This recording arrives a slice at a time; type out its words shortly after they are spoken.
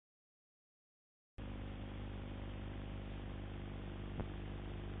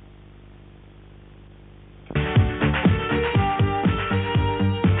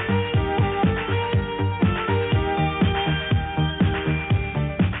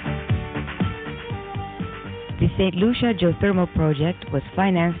The St. Lucia Geothermal project was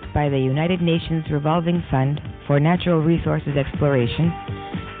financed by the United Nations Revolving Fund for Natural Resources Exploration,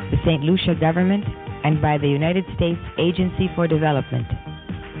 the St. Lucia government, and by the United States Agency for Development.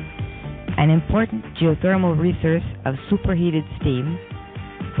 An important geothermal resource of superheated steam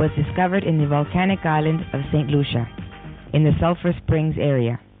was discovered in the volcanic island of St. Lucia, in the Sulphur Springs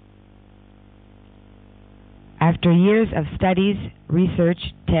area. After years of studies, research,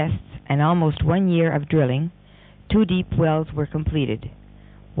 tests, and almost 1 year of drilling, 2 deep wells were completed.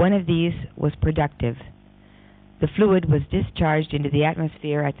 One of these was productive. The fluid was discharged into the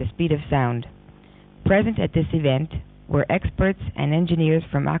atmosphere at the speed of sound. Present at this event were experts and engineers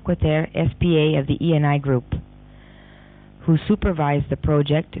from Aquaterre SPA of the E&I Group, who supervised the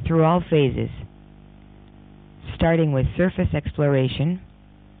project through all phases, starting with surface exploration,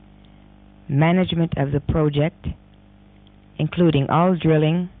 management of the project, including all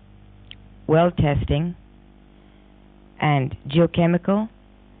drilling, well testing, and geochemical,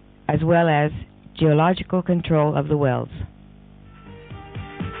 as well as geological control of the wells.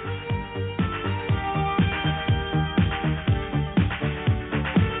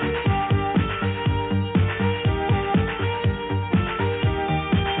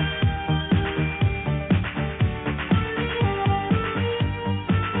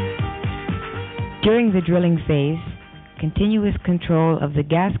 During the drilling phase, continuous control of the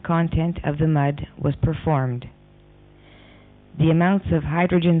gas content of the mud was performed. The amounts of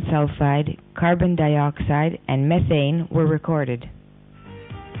hydrogen sulfide, carbon dioxide, and methane were recorded.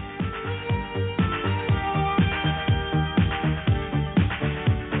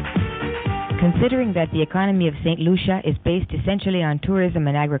 Considering that the economy of St. Lucia is based essentially on tourism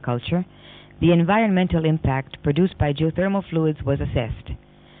and agriculture, the environmental impact produced by geothermal fluids was assessed.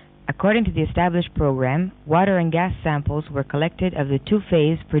 According to the established program, water and gas samples were collected of the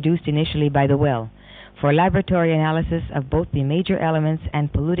 2-phase produced initially by the well, for laboratory analysis of both the major elements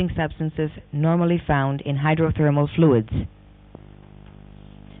and polluting substances normally found in hydrothermal fluids.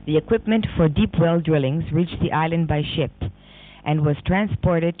 The equipment for deep well drillings reached the island by ship and was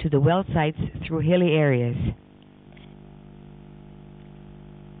transported to the well sites through hilly areas.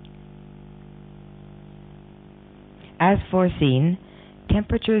 As foreseen,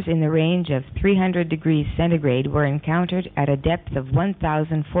 temperatures in the range of 300 degrees centigrade were encountered at a depth of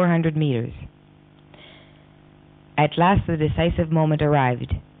 1,400 meters. At last the decisive moment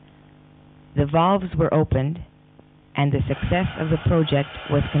arrived. The valves were opened, and the success of the project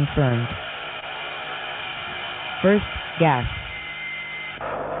was confirmed. First, gas,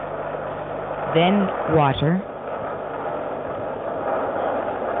 then water,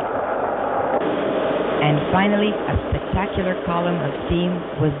 and finally a spectacular column of steam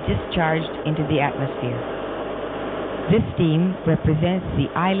was discharged into the atmosphere. This steam represents the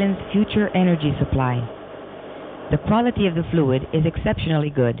island's future energy supply. The quality of the fluid is exceptionally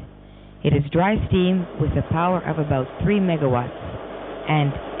good. It is dry steam with a power of about 3 megawatts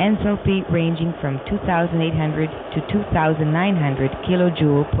and enthalpy ranging from 2,800 to 2,900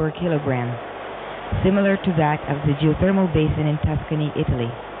 kilojoule per kilogram, similar to that of the geothermal basin in Tuscany, Italy.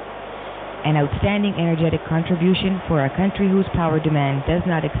 An outstanding energetic contribution for a country whose power demand does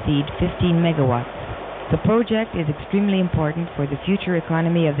not exceed 15 megawatts. The project is extremely important for the future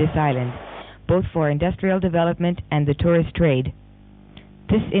economy of this island, both for industrial development and the tourist trade.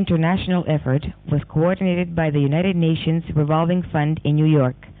 This international effort was coordinated by the United Nations Revolving Fund in New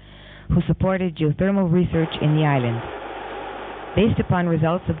York, who supported geothermal research in the island. Based upon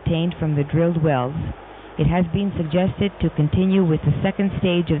results obtained from the drilled wells, it has been suggested to continue with the second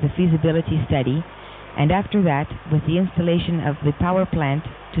stage of the feasibility study, and after that with the installation of the power plant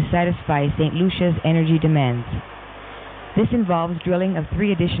to satisfy St. Lucia's energy demands. This involves drilling of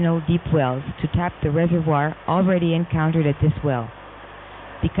 3 additional deep wells to tap the reservoir already encountered at this well.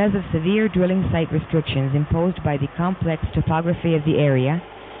 Because of severe drilling site restrictions imposed by the complex topography of the area,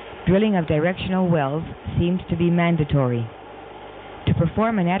 drilling of directional wells seems to be mandatory. To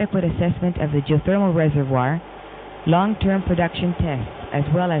perform an adequate assessment of the geothermal reservoir, long-term production tests as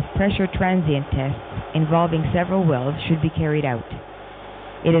well as pressure transient tests involving several wells should be carried out.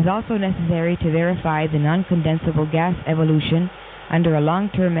 It is also necessary to verify the non-condensable gas evolution under a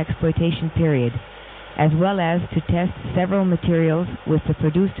long-term exploitation period, as well as to test several materials with the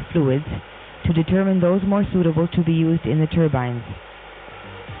produced fluids to determine those more suitable to be used in the turbines.